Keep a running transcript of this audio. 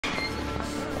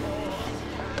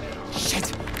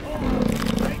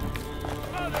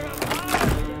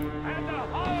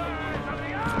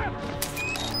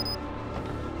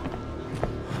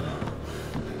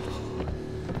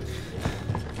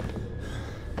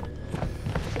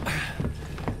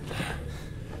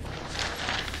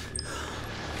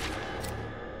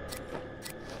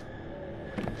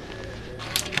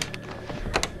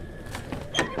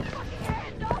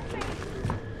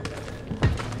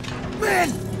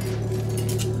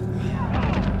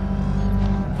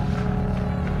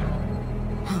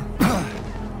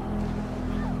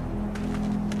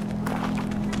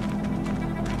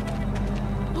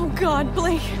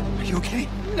You okay?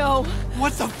 No.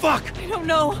 What the fuck? I don't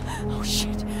know. Oh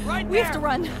shit. Right We there. have to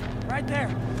run. Right there.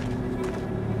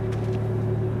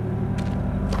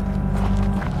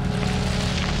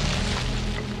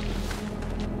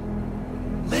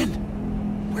 Lynn,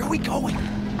 where are we going?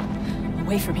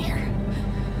 Away from here.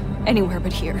 Anywhere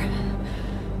but here.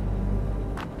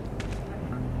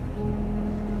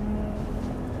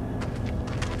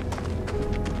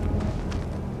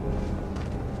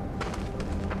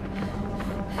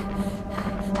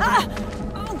 Ah!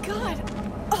 Oh God!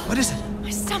 What is it? My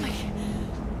stomach.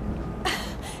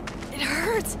 It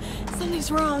hurts.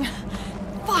 Something's wrong.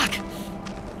 Fuck.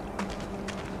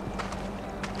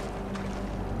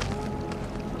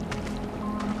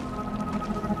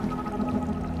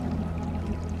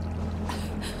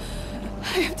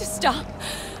 I have to stop.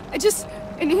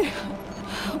 I need...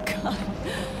 Oh God.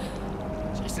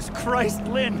 Jesus Christ,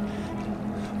 Lynn!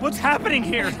 What's happening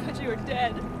here? I thought you were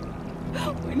dead.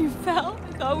 When you fell,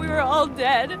 I thought we were all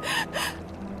dead.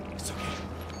 It's okay.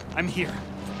 I'm here.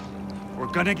 We're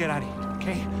gonna get out of here,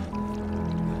 okay?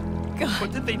 God.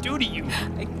 What did they do to you?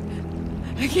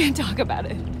 I can't talk about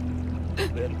it.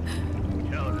 Lynn.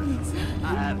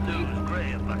 I have news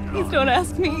great about you. Please don't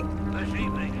ask me. This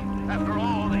evening, after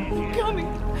all these years, Coming.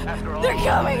 after all They're this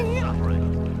coming.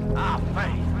 suffering, our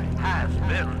faith has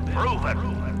been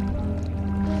proven.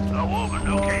 The woman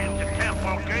who came to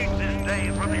Temple Gate this day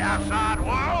from the outside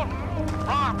world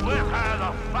brought with her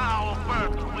the foul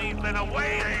birth we've been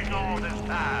awaiting all this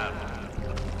time.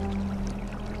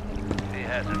 She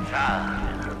has a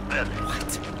child in her belly.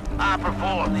 What? I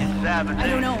performed the examination I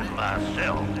don't know.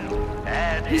 myself.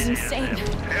 And He's it is insane.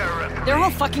 empirically They're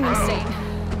all fucking proven. insane.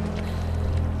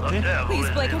 The devil Please,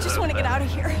 is Blake, I in just her want to get belly. out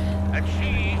of here. And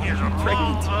she is among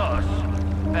pregnant. us,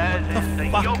 as is the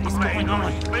fuck yoke is going man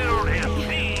on? who spilled his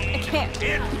seed I can't.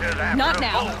 into that Not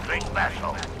now. revolting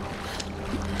vessel.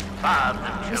 Find the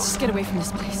Let's children, just get away from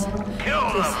this place. kill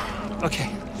them, Okay.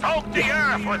 soak the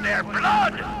earth with their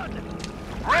blood,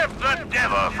 rip the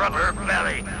devil from her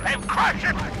belly, and crush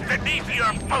it beneath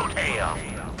your boot heel.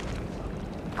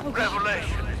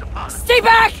 Revelation is upon us, Stay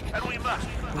back! and we must.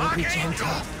 We'll be Archangel,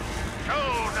 gentle.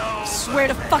 show no Swear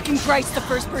to fucking Christ, the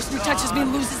first person who touches me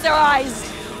loses their eyes.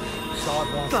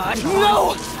 God,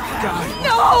 no! God.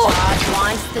 No! God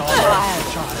wants the child.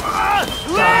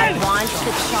 God wants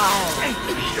the child.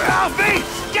 Get off me!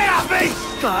 Get off me!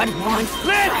 God wants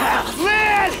Lynn!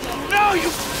 Lynn! No, you...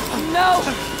 No!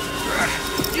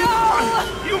 No!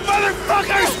 You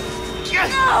motherfuckers!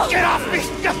 No! Get off me!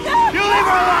 You leave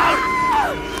her alone!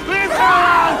 Leave her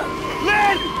alone!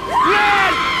 Lynn!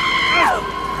 Lynn!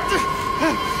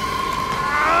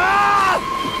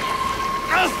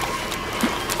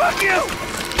 Fuck you!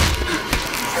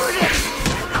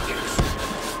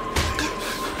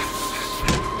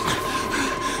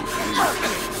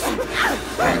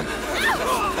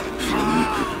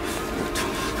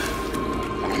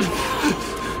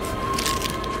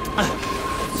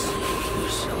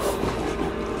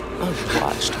 I've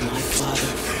watched my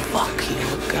father fuck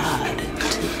your God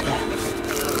to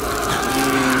death.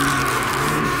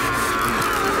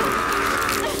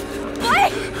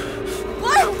 Blake!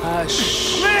 Blake!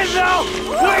 Hush. Lynn, no!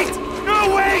 Wait! No,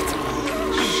 wait!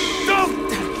 Don't!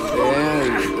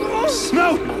 There you go. No!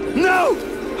 No!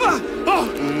 Oh!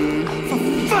 For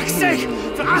fuck's sake!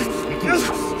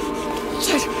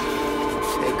 Shit!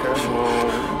 Take her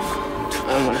home.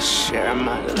 I want to share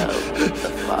my love with the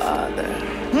Father.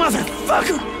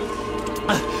 Motherfucker!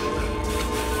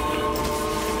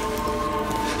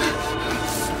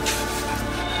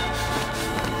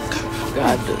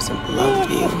 God doesn't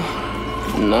love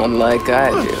you. Not like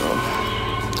I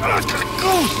do.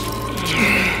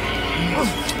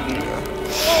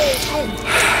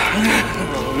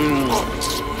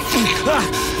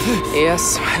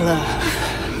 Yes, my love.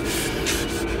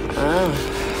 Ah.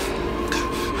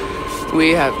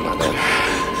 We have, Mother.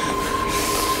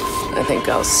 I think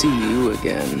I'll see you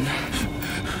again.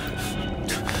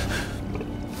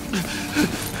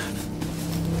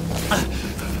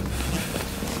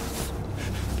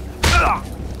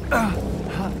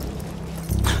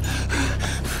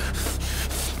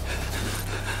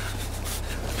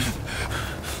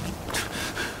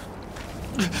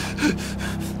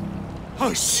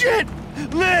 Oh shit!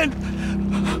 Lynn!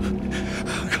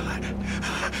 Oh god.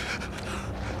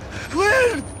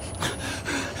 Lynn!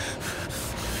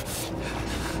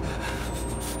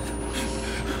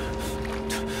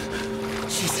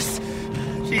 Jesus.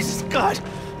 Jesus, God.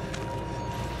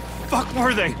 Fuck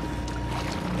were they?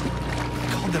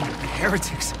 They called them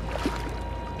heretics.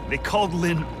 They called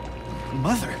Lynn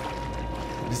Mother.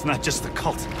 It's not just a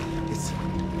cult. It's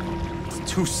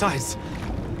two sides.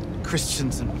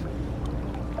 Christians and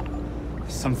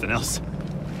something else.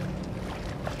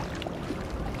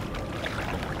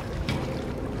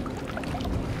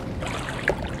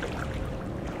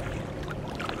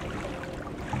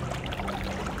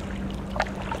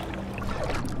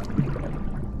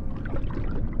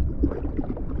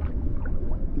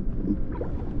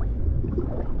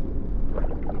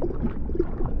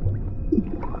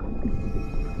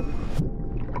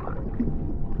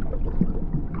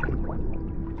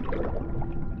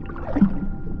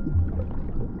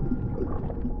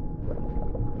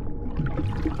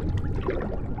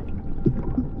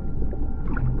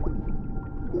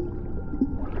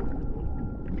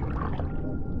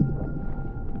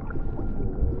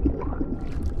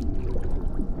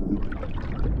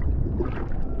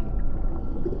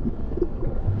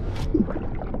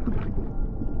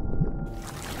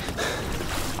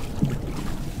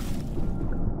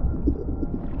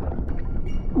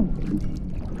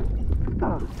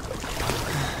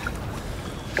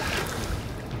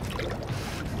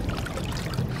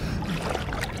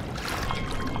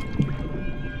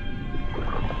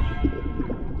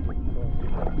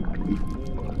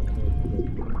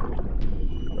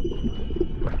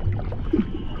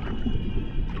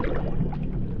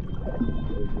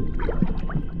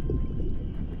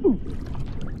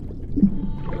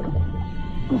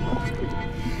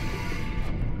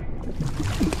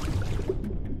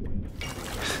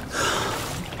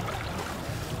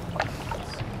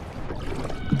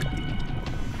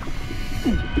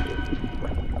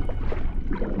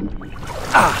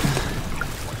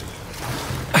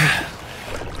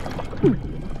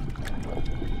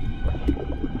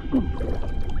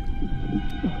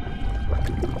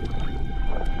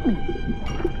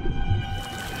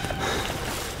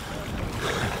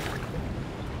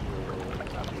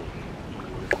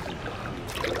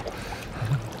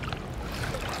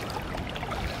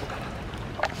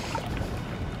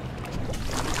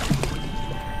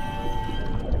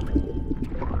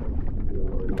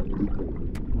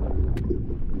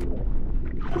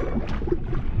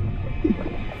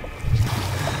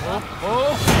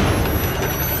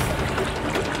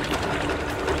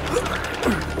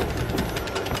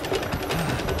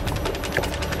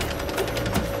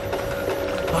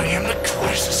 I am the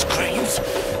crisis screams.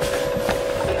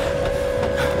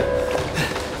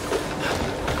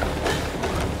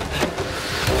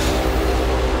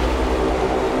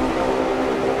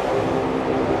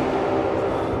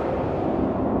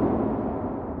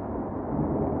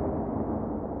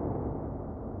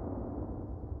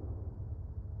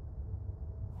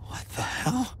 What the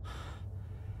hell?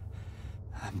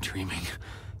 I'm dreaming.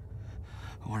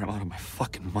 Or I'm out of my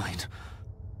fucking mind.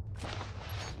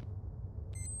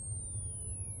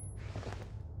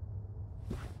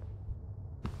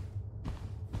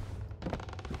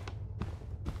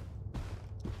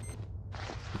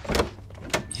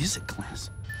 Music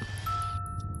class.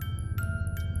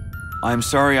 I'm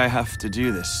sorry I have to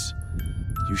do this.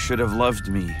 You should have loved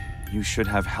me. You should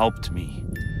have helped me.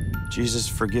 Jesus,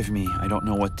 forgive me. I don't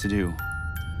know what to do.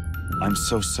 I'm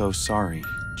so sorry,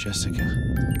 Jessica.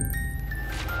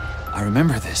 I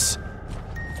remember this.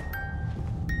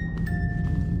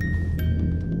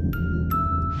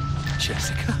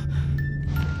 Jessica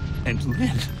and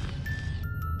Lynn.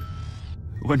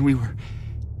 When we were...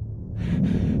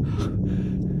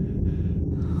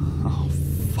 Oh,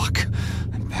 fuck.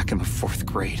 I'm back in the 4th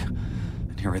grade.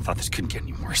 And here I thought this couldn't get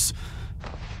any worse.